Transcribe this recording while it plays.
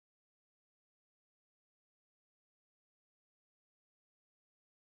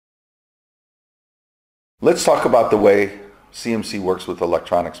Let's talk about the way CMC works with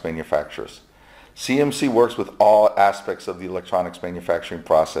electronics manufacturers. CMC works with all aspects of the electronics manufacturing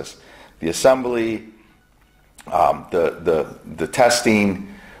process. The assembly, the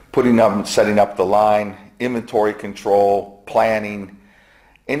testing, setting up the line, inventory control, planning,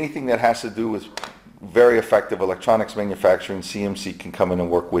 anything that has to do with very effective electronics manufacturing, CMC can come in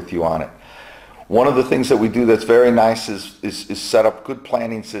and work with you on it. One of the things that we do that's very nice is set up good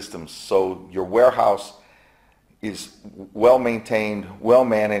planning systems so your warehouse is well maintained, well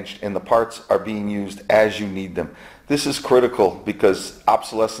managed, and the parts are being used as you need them. This is critical because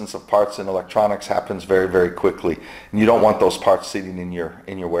obsolescence of parts in electronics happens very, very quickly, and you don't want those parts sitting in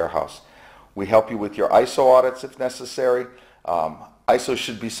your warehouse. We help you with your ISO audits if necessary. ISO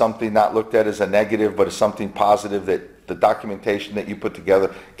should be something not looked at as a negative, but as something positive, that the documentation that you put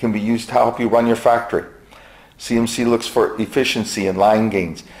together can be used to help you run your factory. CMC looks for efficiency and line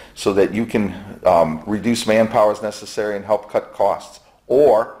gains so that you can reduce manpower as necessary and help cut costs,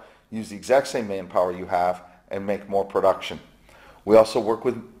 or use the exact same manpower you have and make more production. We also work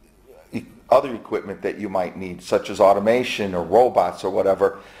with other equipment that you might need, such as automation or robots or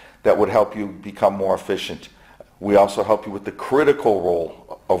whatever, that would help you become more efficient. We also help you with the critical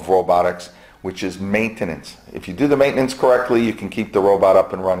role of robotics, which is maintenance. If you do the maintenance correctly, you can keep the robot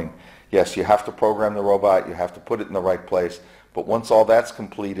up and running. Yes, you have to program the robot, you have to put it in the right place, but once all that's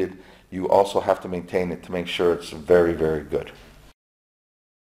completed, you also have to maintain it to make sure it's very, very good.